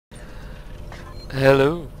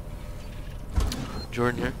Hello,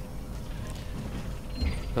 Jordan here.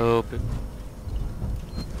 Hope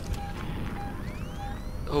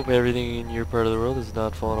hope everything in your part of the world is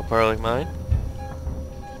not falling apart like mine.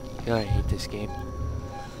 God, I hate this game.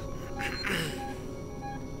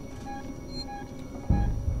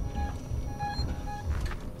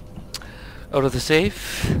 Out of the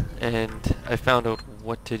safe, and I found out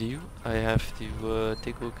what to do. I have to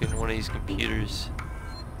take a look in one of these computers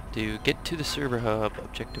to get to the server hub.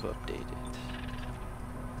 Objective updated.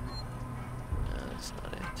 No, that's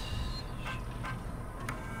not it.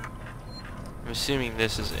 I'm assuming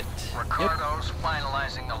this is it. Ricardo's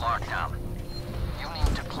finalizing the lockdown. You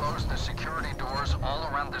need to close the security doors all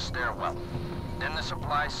around the stairwell. Then the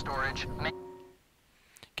supply storage.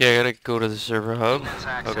 Okay, I gotta go to the server hub.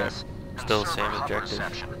 Maintenance Okay, access, and still the server same hub objective.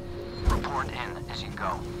 reception. Report in as you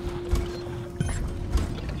go.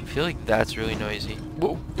 I feel like that's really noisy.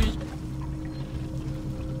 Whoa.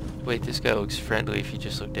 Wait, this guy looks friendly if he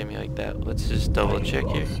just looked at me like that. Let's just double check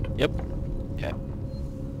here. Yep. Okay.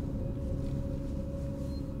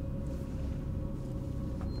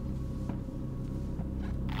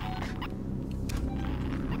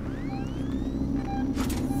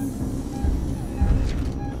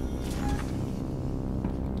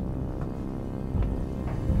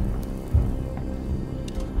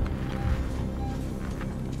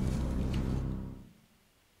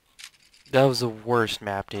 That was the worst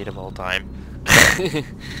map date of all time.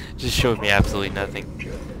 Just showed me absolutely nothing.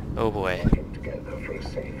 Oh boy.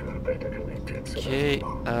 Okay,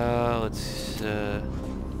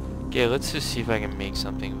 let's just see if I can make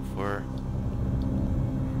something before.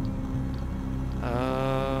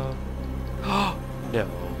 Oh no.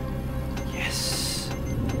 Yes.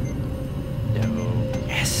 No.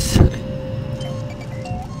 Yes.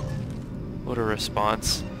 What a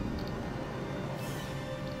response.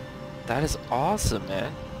 That is awesome,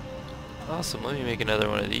 man. Awesome. Let me make another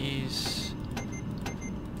one of these.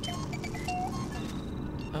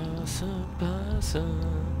 Awesome, awesome.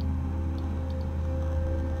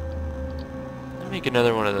 Let me make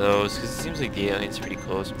another one of those because it seems like the alien's pretty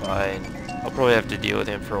close by, and I'll probably have to deal with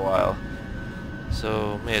him for a while.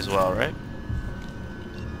 So may as well, right?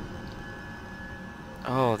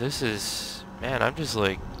 Oh, this is, man. I'm just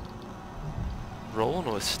like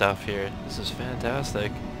rolling with stuff here. This is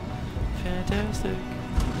fantastic. Fantastic.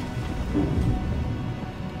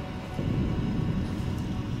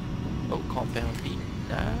 Oh, compound B.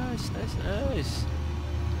 Nice, nice, nice.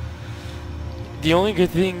 The only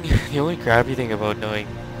good thing, the only crappy thing about knowing,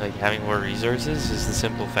 like, having more resources is the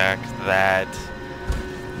simple fact that,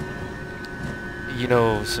 you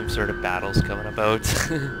know, some sort of battle's coming about.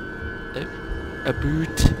 A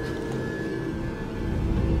boot.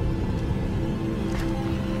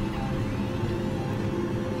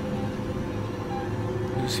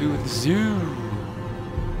 To the zoo.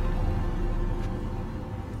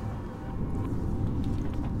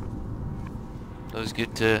 That was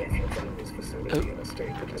good to.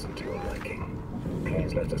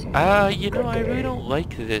 You know, I really don't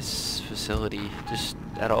like this facility, just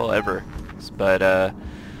at all ever. But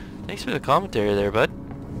thanks for the commentary there, bud.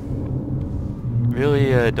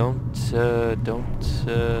 Really, don't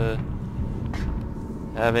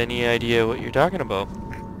have any idea what you're talking about.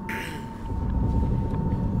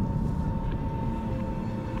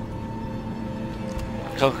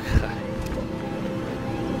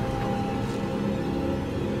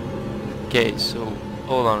 Okay, so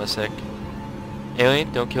hold on a sec.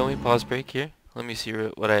 Alien, don't kill me. Pause break here. Let me see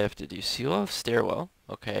what I have to do. Seal off stairwell.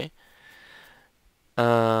 Okay.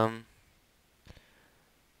 Lockdown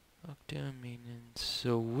maintenance.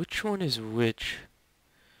 So which one is which?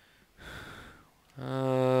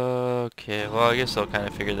 Okay. Well, I guess I'll kind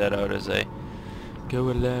of figure that out as I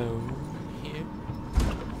go along here.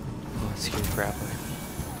 Oh, that scared crap out of me.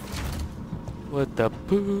 What the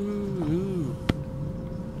poop?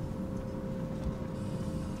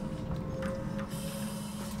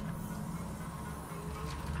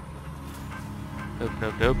 Nope,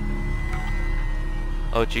 nope, nope.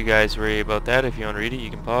 I'll let you guys worry about that. If you want to read it, you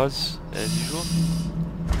can pause, as usual.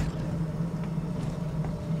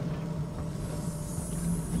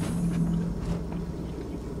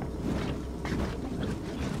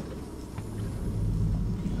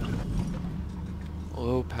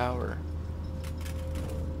 Low power.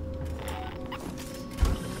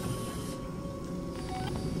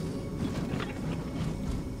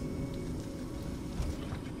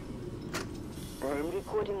 I'm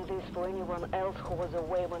recording this for anyone else who was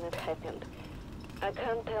away when it happened. I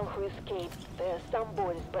can't tell who escaped. There are some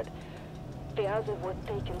boys, but the others were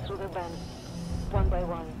taken through the van, one by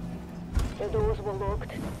one. The doors were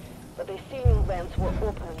locked, but the ceiling vents were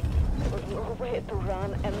open. There was nowhere to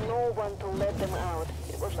run and no one to let them out.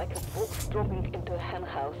 It was like a fox dropping into a hen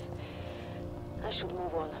house. I should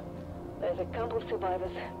move on. There's a camp of survivors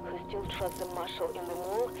who still trust the marshal in the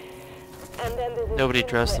mall. And then there's Nobody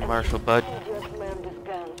trusts the marshal, bud. Just men with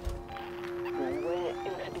guns. We're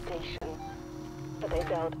in habitation. But I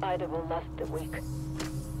doubt either will last a week.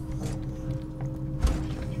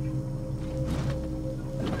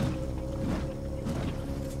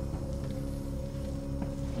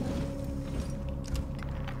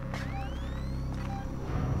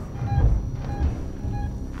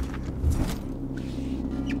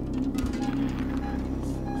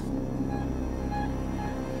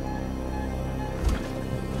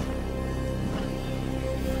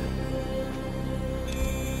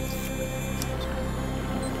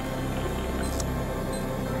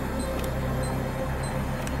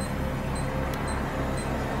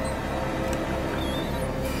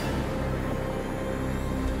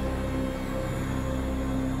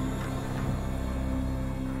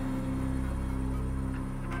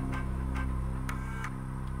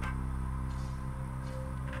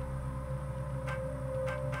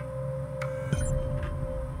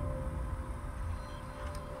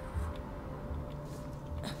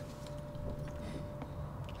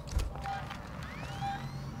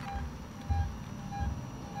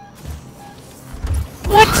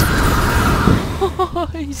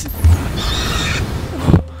 He's...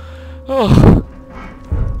 Oh.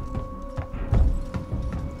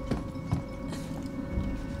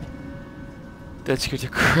 That scared the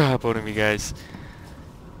crap out of me, guys.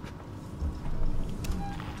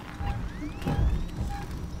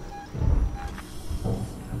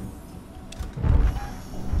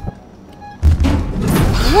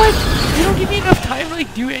 What? You don't give me enough time to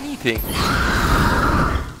like do anything.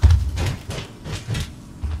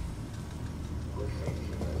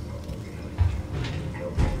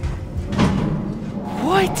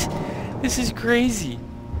 What? This is crazy.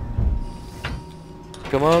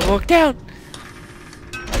 Come on, walk down.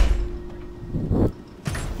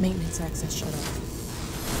 Maintenance access shut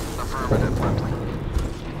off. Affirmative, Webley.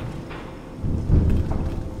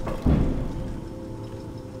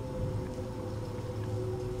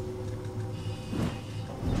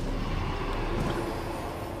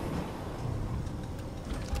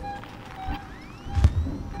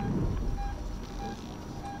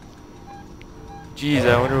 Jeez,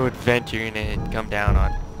 I wonder what vent you're gonna come down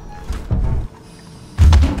on.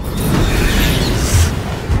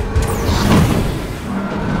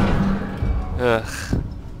 Ugh.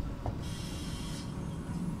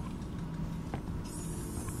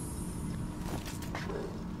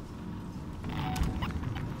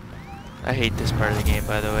 I hate this part of the game,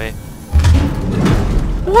 by the way.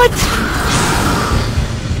 What?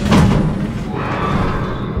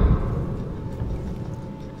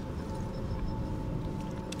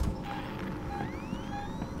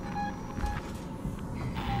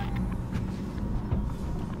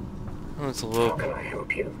 Oh, it's a little... How can I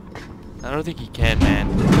help you? I don't think he can, man.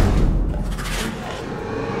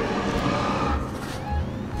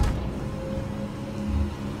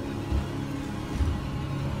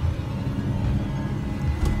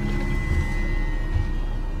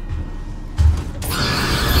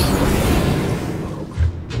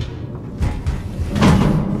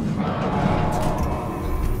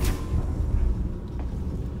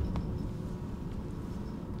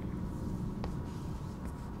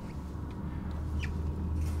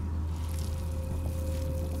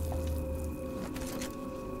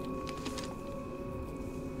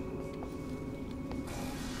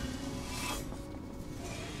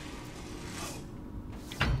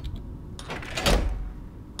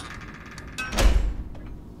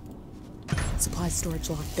 Supply storage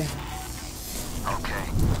locked down. Okay.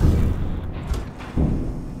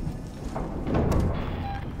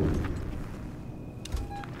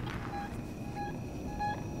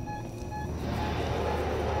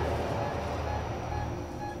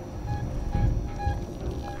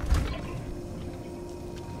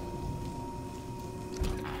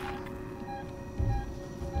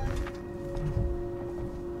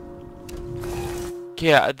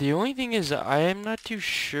 Yeah, the only thing is I am not too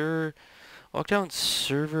sure. Walk down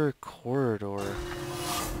server corridor.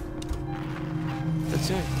 That's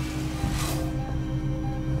it.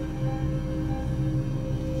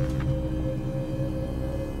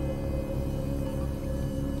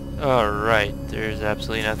 Alright, there's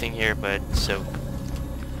absolutely nothing here but soap.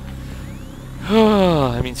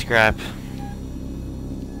 I mean scrap.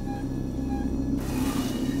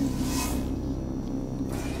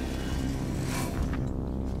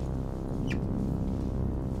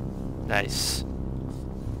 Nice.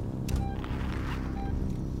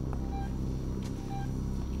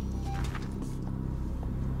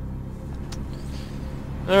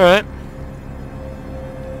 Alright.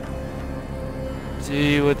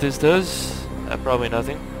 See what this does? Probably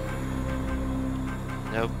nothing.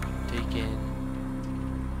 Nope. Taken.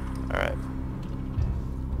 Alright.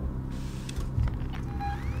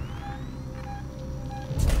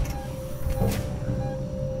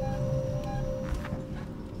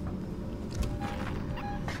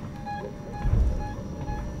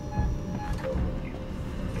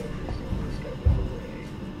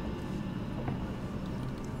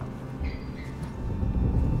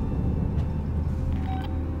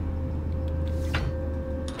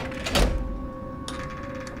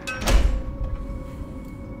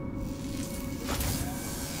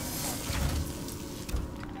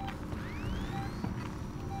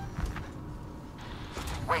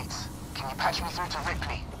 Wait, can you patch me through to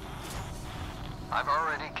Ripley? I've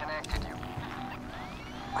already connected you.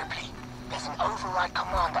 Ripley, there's an override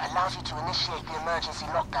command that allows you to initiate the emergency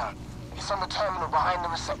lockdown. It's on the terminal behind the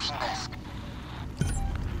reception desk.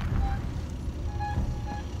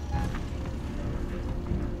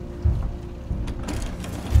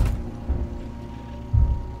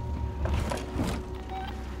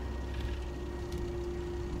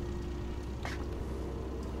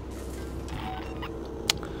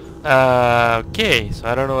 Okay, so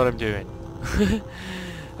I don't know what I'm doing.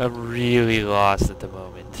 I'm really lost at the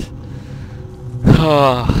moment.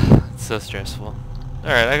 Oh, it's so stressful.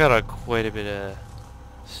 Alright, I got quite a bit of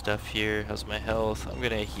stuff here. How's my health? I'm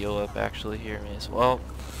gonna heal up actually here as well.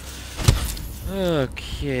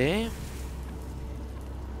 Okay.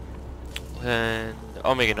 And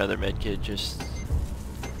I'll make another med kit just...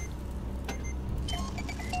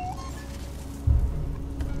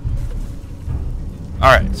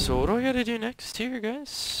 Alright, so what do I gotta do next here,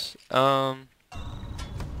 guys?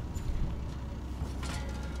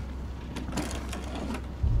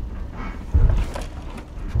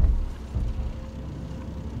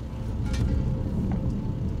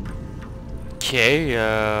 Okay,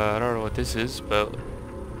 I don't know what this is, but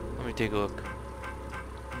let me take a look.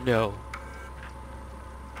 No.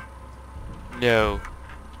 No.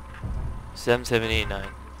 7789.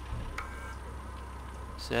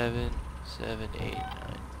 7789.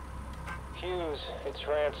 Hughes, it's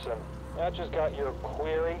Ransom. I just got your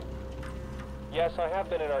query. Yes, I have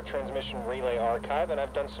been in our transmission relay archive, and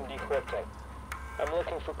I've done some decrypting. I'm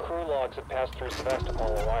looking for crew logs that passed through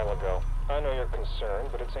Sevastopol a while ago. I know you're concerned,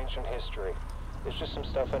 but it's ancient history. There's just some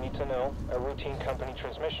stuff I need to know. A routine company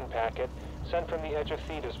transmission packet sent from the edge of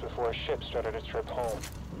Thetis before a ship started its trip home.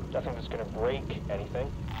 Nothing that's gonna break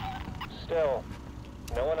anything. Still,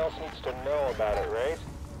 no one else needs to know about it, right?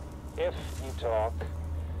 If you talk,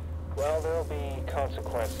 well, there'll be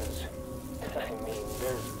consequences. I mean,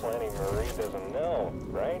 there's plenty Marie doesn't know,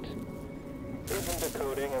 right? Leave them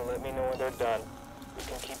decoding and let me know when they're done. We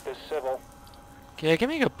can keep this civil. Okay, I can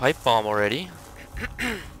make a pipe bomb already.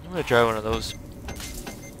 I'm gonna try one of those.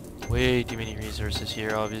 Way too many resources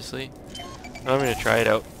here, obviously. But I'm gonna try it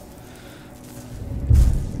out.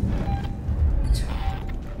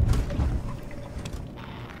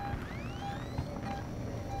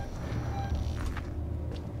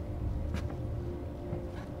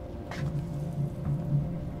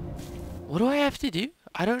 What do I have to do?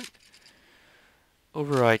 I don't...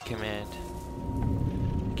 Override command.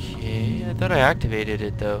 Okay, I thought I activated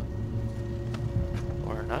it though.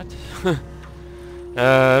 Or not.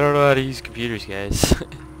 I don't know how to use computers, guys.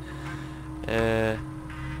 That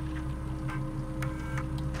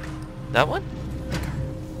one?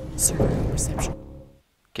 Server room reception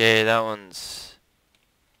Okay, that one's...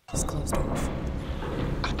 is closed off.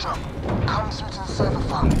 Good job. Come through to the server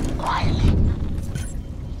farm, quietly.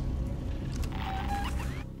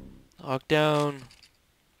 Lockdown.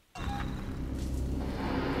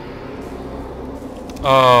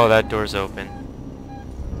 Oh, that door's open.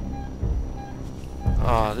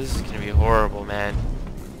 Oh, this is gonna be horrible, man.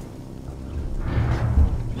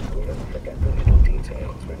 Don't forget the little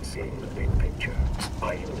details when seeing the big picture.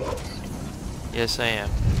 Are you lost? Yes, I am.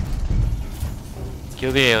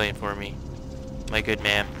 Kill the alien for me. My good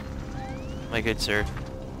ma'am. My good sir.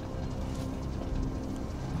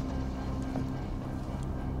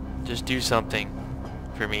 Just do something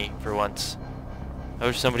for me, for once. I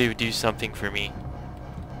wish somebody would do something for me.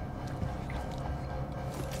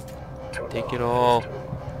 Take it all.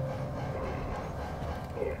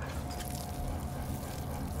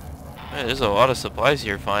 Man, there's a lot of supplies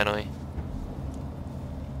here, finally.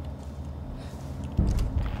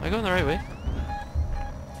 Am I going the right way?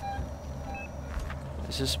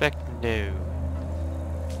 I suspect no.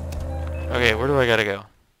 Okay, where do I gotta go?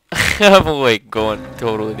 I'm like going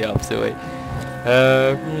totally the opposite way.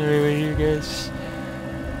 Right here, guys.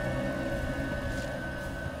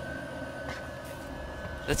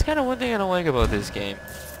 That's kind of one thing I don't like about this game.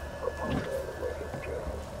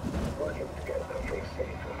 Working together for a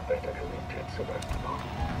safer and better connected Sevastopol.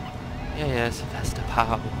 Yeah,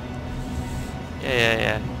 Sevastopol.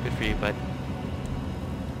 Yeah. Good for you, bud.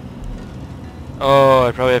 Oh,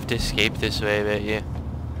 I probably have to escape this way, I bet you.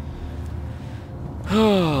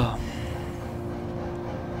 Oh.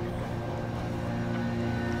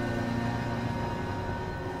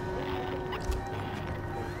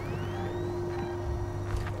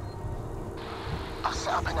 I've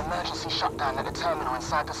set up an emergency shutdown at the terminal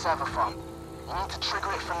inside the server farm. You need to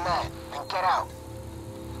trigger it from there, and get out.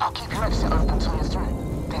 I'll keep your exit open till you're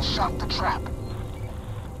through, then shut the trap.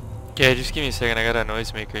 Okay, just give me a second. I got a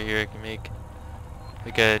noisemaker here. I can make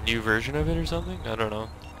like a new version of it or something. I don't know.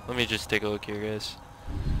 Let me just take a look here, guys.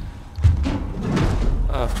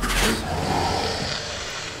 Oh.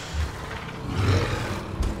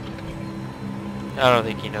 I don't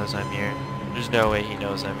think he knows I'm here. There's no way he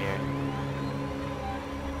knows I'm here.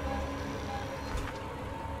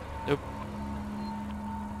 Nope.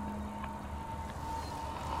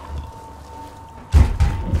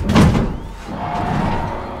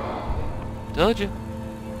 Told you.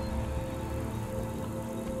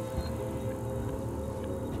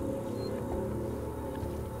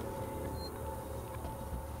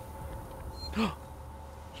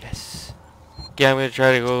 Yes. Yeah, I'm gonna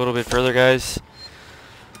try to go a little bit further, guys,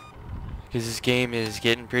 because this game is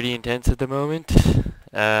getting pretty intense at the moment.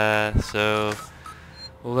 So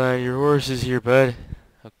hold on your horses here, bud.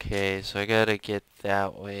 Okay, so I gotta get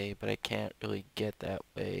that way, but I can't really get that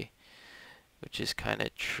way, which is kind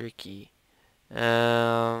of tricky.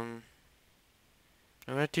 I'm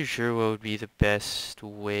not too sure what would be the best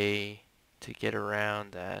way to get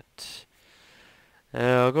around that.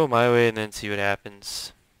 I'll go my way and then see what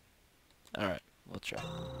happens. Alright, we'll try.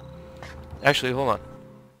 Actually, hold on.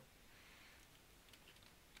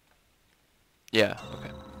 Yeah,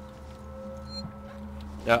 okay.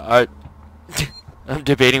 I'm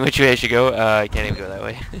debating which way I should go. I can't even go that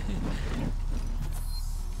way.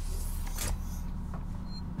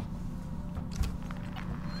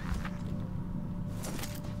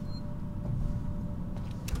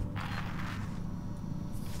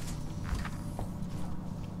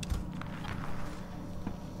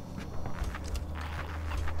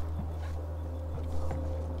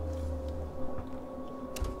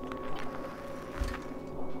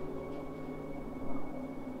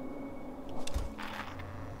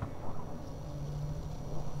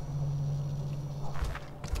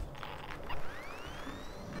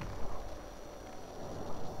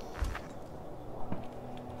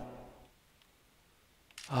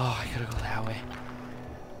 Oh, I gotta go that way.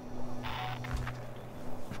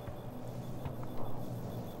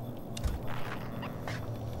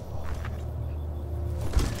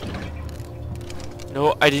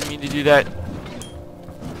 No, I didn't mean to do that.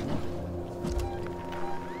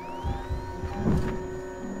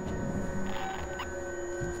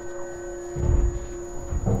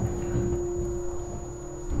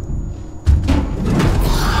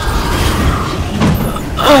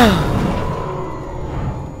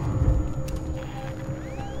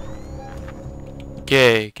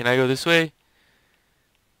 Okay, can I go this way?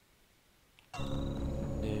 No.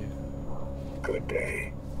 Good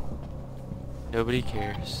day. Nobody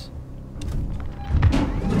cares.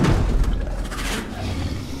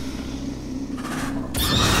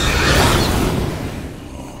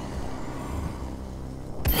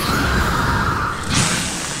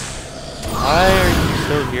 Why are you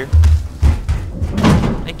still here?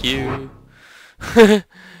 Thank you.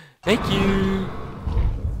 Thank you.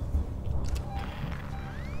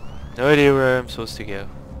 No idea where I'm supposed to go,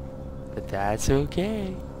 but that's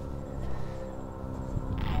okay.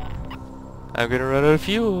 I'm gonna run out of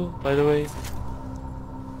fuel, by the way.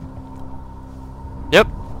 Yep.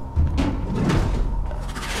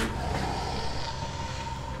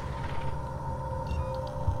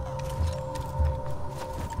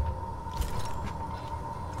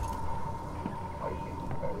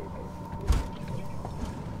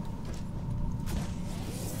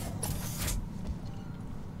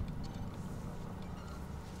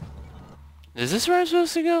 Is this where I'm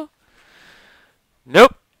supposed to go?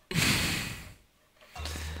 Nope.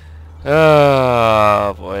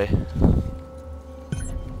 Oh boy.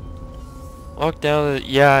 Walk down the...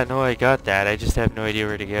 Yeah, no, I got that. I just have no idea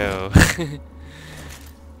where to go.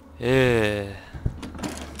 Yeah.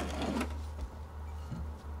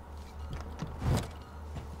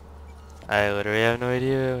 I literally have no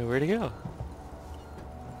idea where to go.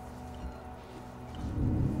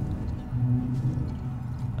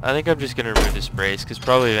 I think I'm just gonna remove this brace, because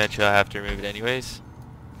probably eventually I'll have to remove it anyways.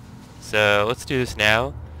 So let's do this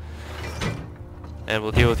now. and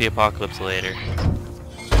we'll deal with the apocalypse later.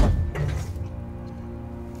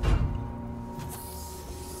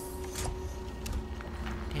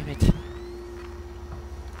 Damn it.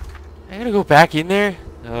 I gotta go back in there?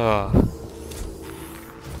 Oh.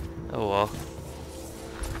 Oh well.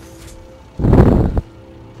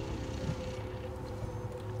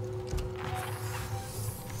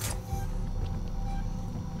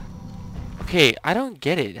 Okay, I don't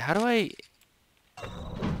get it. How do I...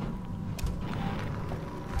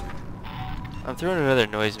 I'm throwing another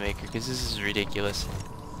noisemaker because this is ridiculous.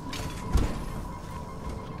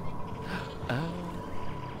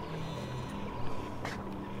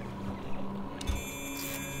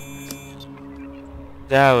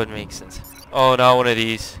 That would make sense. Oh, not one of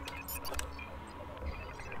these.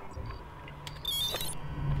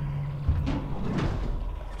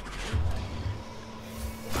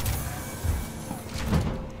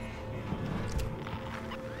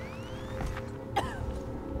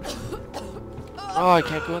 Oh, I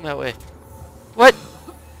can't go in that way. What?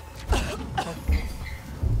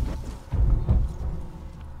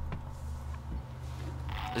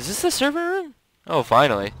 Is this the server room? Oh,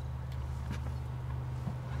 finally.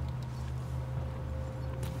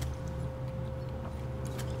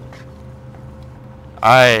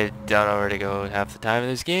 I don't know where to go half the time in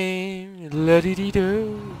this game.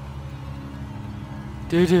 La-dee-dee-do.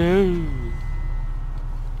 Do-do.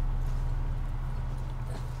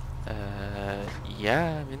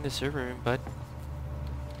 Yeah, I'm in the server room, but...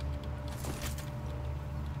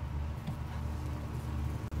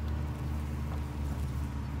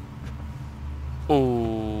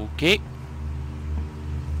 Okay.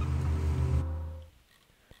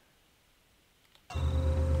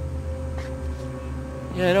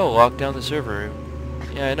 Yeah, I know, lock down the server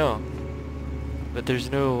room. Yeah, I know. But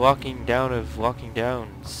there's no locking down of locking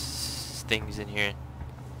down things in here.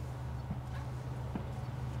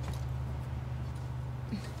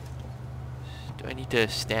 Do I need to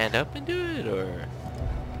stand up and do it, or...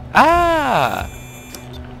 Ah!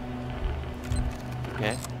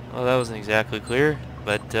 Okay. Well, that wasn't exactly clear,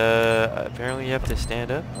 but apparently you have to stand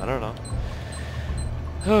up. I don't know.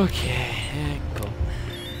 Okay, go.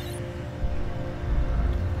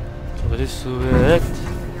 What is that?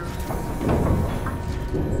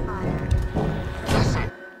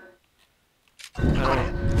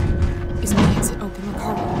 Is my exit open,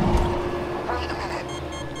 Ricardo? Wait a minute.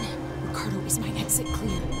 Ricardo, is my exit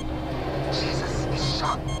clear? Jesus, it's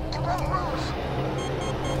shut. It won't move.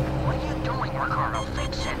 What are you doing, Ricardo?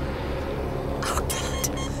 Fix it. Oh, God.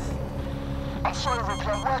 I'm sorry,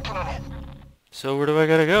 Ripley. I'm working on it. So where do I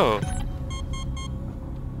gotta go?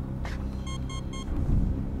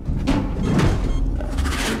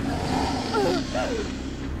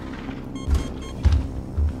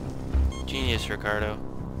 Genius, Ricardo.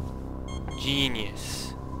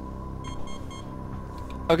 Genius.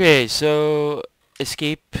 Okay, so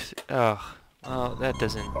escape. Oh, well, that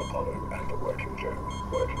doesn't. Apollo and the working Joe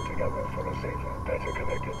working together for a safer, better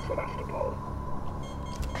connected Sebastopol.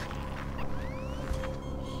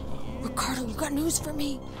 Ricardo, you got news for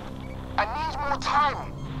me? I need more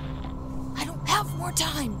time. I don't have more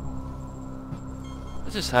time.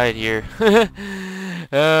 Let's just hide here.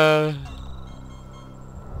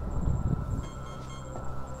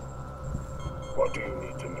 What do you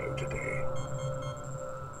need to know today?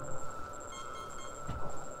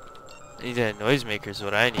 I need that noisemaker is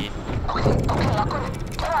what I need. Okay, I got it.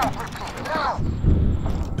 Get out, Ripley, now.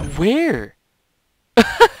 Where?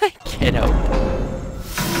 Get out.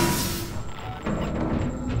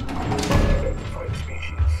 Identified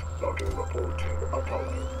species. Logging report to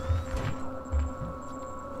Apollo.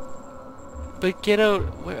 But get out.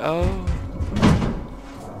 Where? Oh.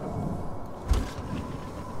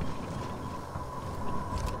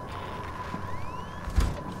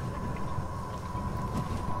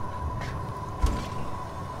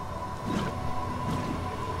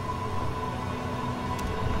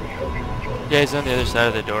 Yeah, he's on the other side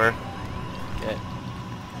of the door. Okay.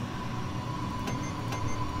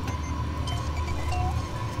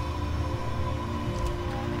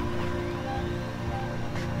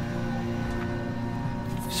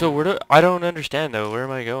 So where do I don't understand though. Where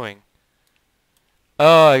am I going?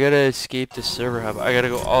 Oh, I gotta escape the server hub. I gotta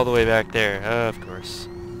go all the way back there. Of course.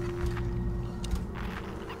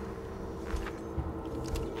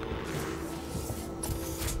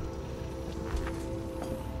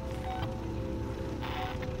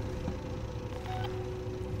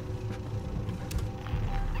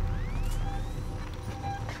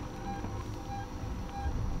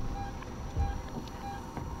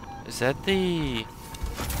 Is that the...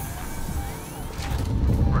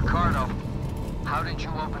 Ricardo, how did you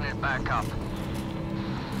open it back up?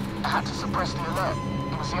 I had to suppress the alert.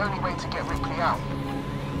 It was the only way to get Ripley out.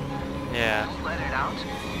 Yeah. You let it out?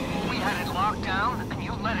 We had it locked down, and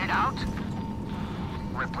you let it out?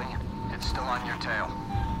 Ripley, it's still on your tail.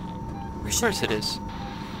 Of course it is.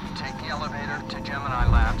 Take the elevator to Gemini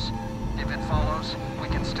Labs. If it follows, we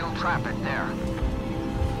can still trap it there.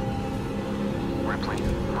 Ripley,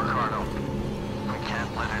 Ricardo, we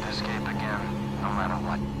can't let it escape again, no matter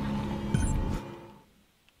what.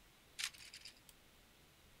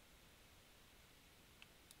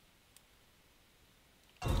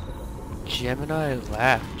 Gemini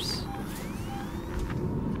Labs.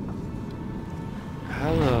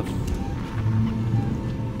 How the...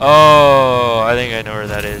 Oh, I think I know where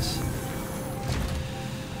that is.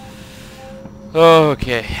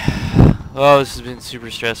 Okay. Well, this has been super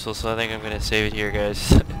stressful, so I think I'm gonna save it here,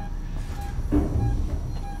 guys. I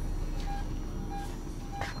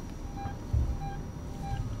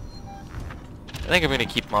think I'm gonna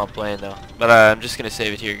keep them on playing though, but I'm just gonna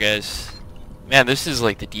save it here, guys. Man, this is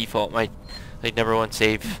like the default, my like #1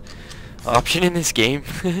 save option in this game.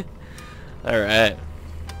 All right.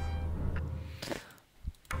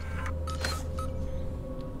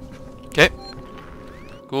 Okay.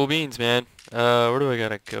 Cool beans, man. Where do I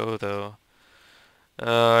gotta go though?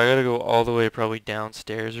 I gotta go all the way probably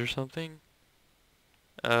downstairs or something.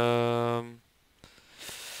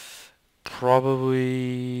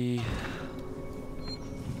 Probably...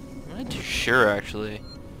 I'm not too sure actually.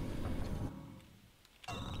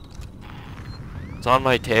 It's on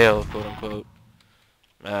my tail, quote unquote.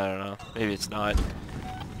 I don't know. Maybe it's not.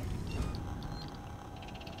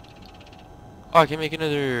 Oh, I can make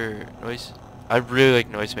another noise. I really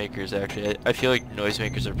like noisemakers actually. I feel like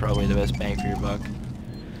noisemakers are probably the best bang for your buck.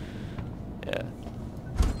 Yeah.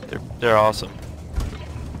 They're awesome.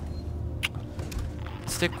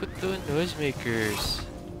 Stick with the noisemakers.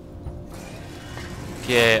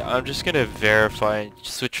 Okay, I'm just gonna verify and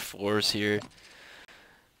switch floors here.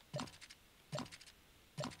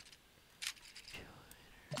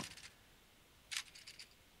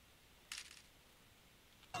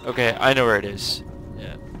 Okay, I know where it is.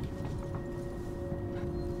 Yeah.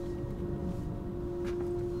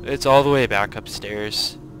 It's all the way back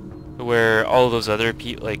upstairs, where all those other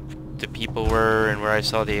the people were, and where I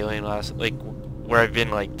saw the alien last, like, where I've been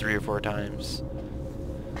like 3 or 4 times.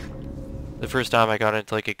 The first time I got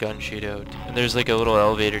into like a gun shootout, and there's like a little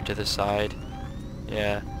elevator to the side.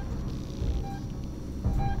 Yeah.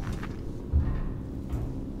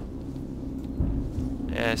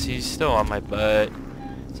 Yeah, so he's still on my butt.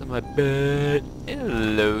 It's on my butt.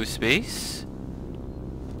 Hello, space.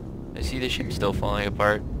 I see the ship still falling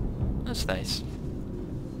apart. That's nice.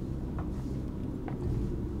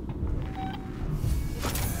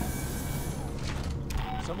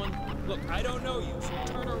 Someone, look, I don't know you, so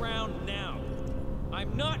turn around now.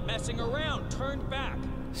 I'm not messing around. Turn back.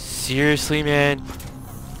 Seriously, man?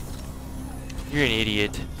 You're an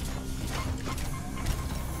idiot.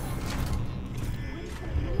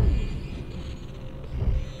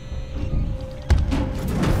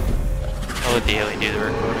 I'll let the alien do the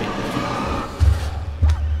recording.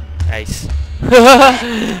 Nice.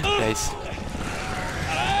 Nice.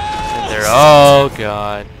 And they're all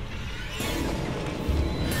gone.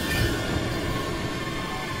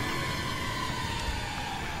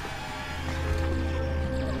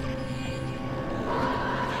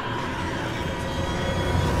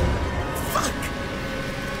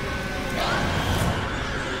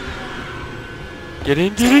 Get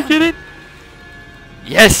in, get in, get in!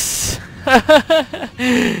 Yes!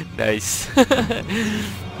 Nice. Man,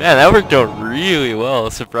 that worked out really well,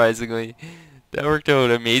 surprisingly. That worked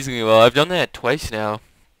out amazingly well. I've done that twice now.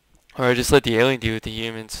 Or I just let the alien deal with the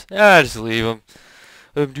humans. I just leave them.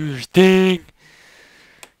 Let them do their thing.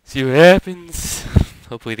 See what happens.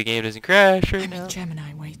 Hopefully the game doesn't crash right now.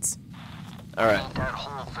 Gemini waits. Alright. Need that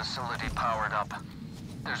whole facility powered up.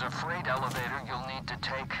 There's a freight elevator you'll need to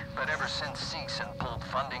take, but ever since Seegson pulled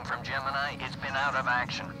funding from Gemini, it's been out of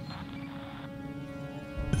action.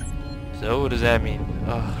 So what does that mean?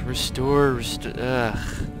 Restore, ugh.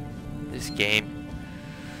 This game.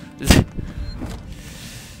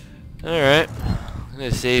 Alright. I'm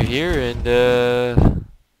gonna save here and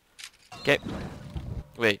okay.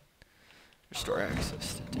 Wait. Restore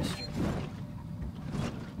access to district.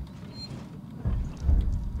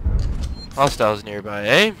 Hostiles nearby,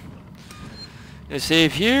 eh? Gonna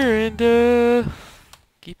save here and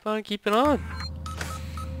keep on keeping on.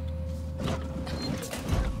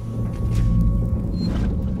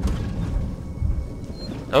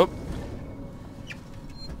 Oh.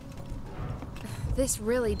 This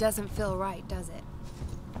really doesn't feel right, does it?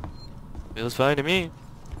 Feels fine to me.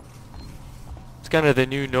 Let's kind of the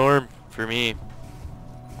new norm for me.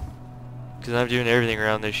 Because I'm doing everything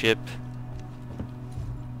around this ship.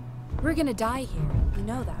 We're gonna die here. You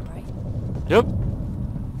know that, right? Yep.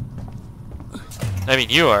 I mean,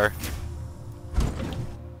 you are.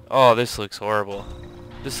 Oh, this looks horrible.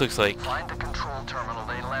 This looks like... Find the control terminal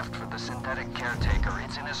they left for the synthetic caretaker.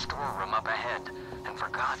 It's in a storeroom up ahead. And for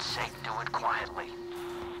God's sake, do it quietly.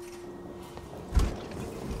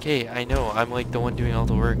 Okay, I know. I'm like the one doing all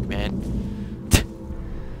the work, man.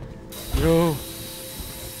 No.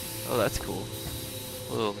 Oh, that's cool.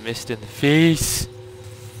 A little mist in the face.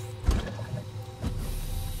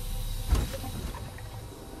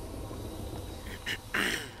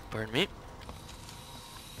 Pardon me.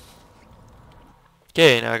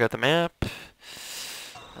 Okay, now I got the map.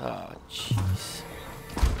 Oh, jeez.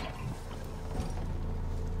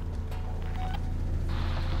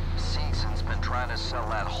 Season's been trying to sell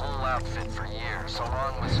that whole outfit for years,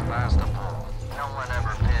 along with Sebastopol. No one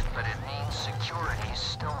ever bid, but it means security's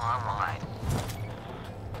still online.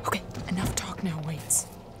 Okay, enough talk now, Waits.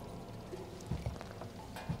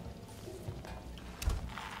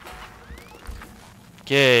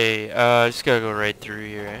 Okay, just gotta go right through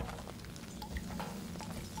here, right?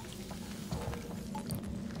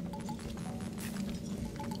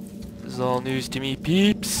 This is all news to me,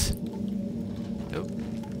 peeps. Nope.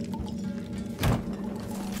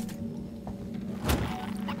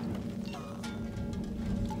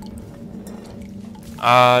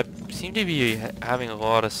 Seem to be having a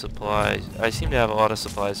lot of supplies. I seem to have a lot of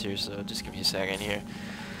supplies here, so just give me a second here.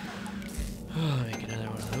 Make another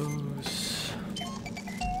one of those.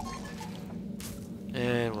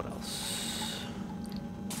 And what else?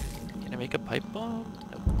 Can I make a pipe bomb?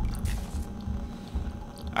 Nope.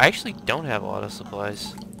 I actually don't have a lot of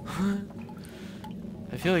supplies.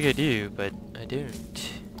 I feel like I do, but I don't.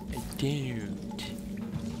 I don't.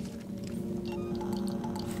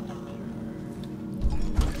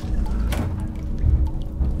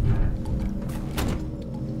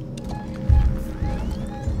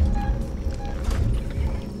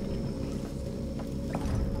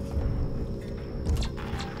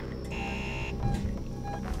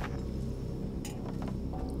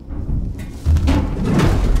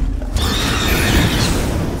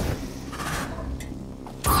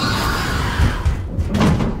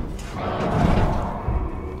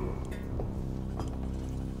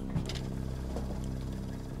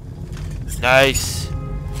 Nice.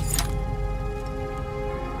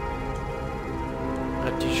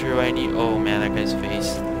 Not too sure what I need. Oh man, that guy's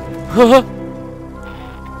face.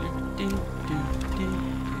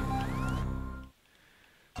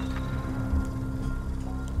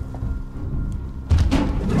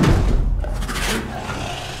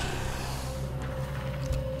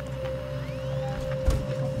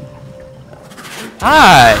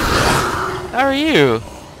 Hi. How are you?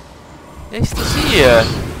 Nice to see ya.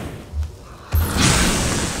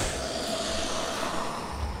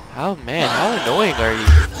 Oh man, how annoying are you?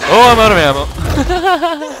 Oh, I'm out of ammo.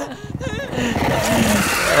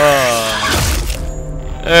 Oh.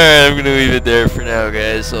 Alright, I'm gonna leave it there for now,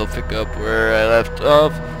 guys. I'll pick up where I left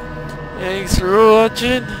off. Thanks for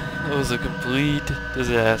watching. That was a complete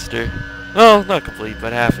disaster. Well, not complete,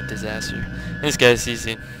 but half a disaster. Thanks, guys. See you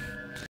soon.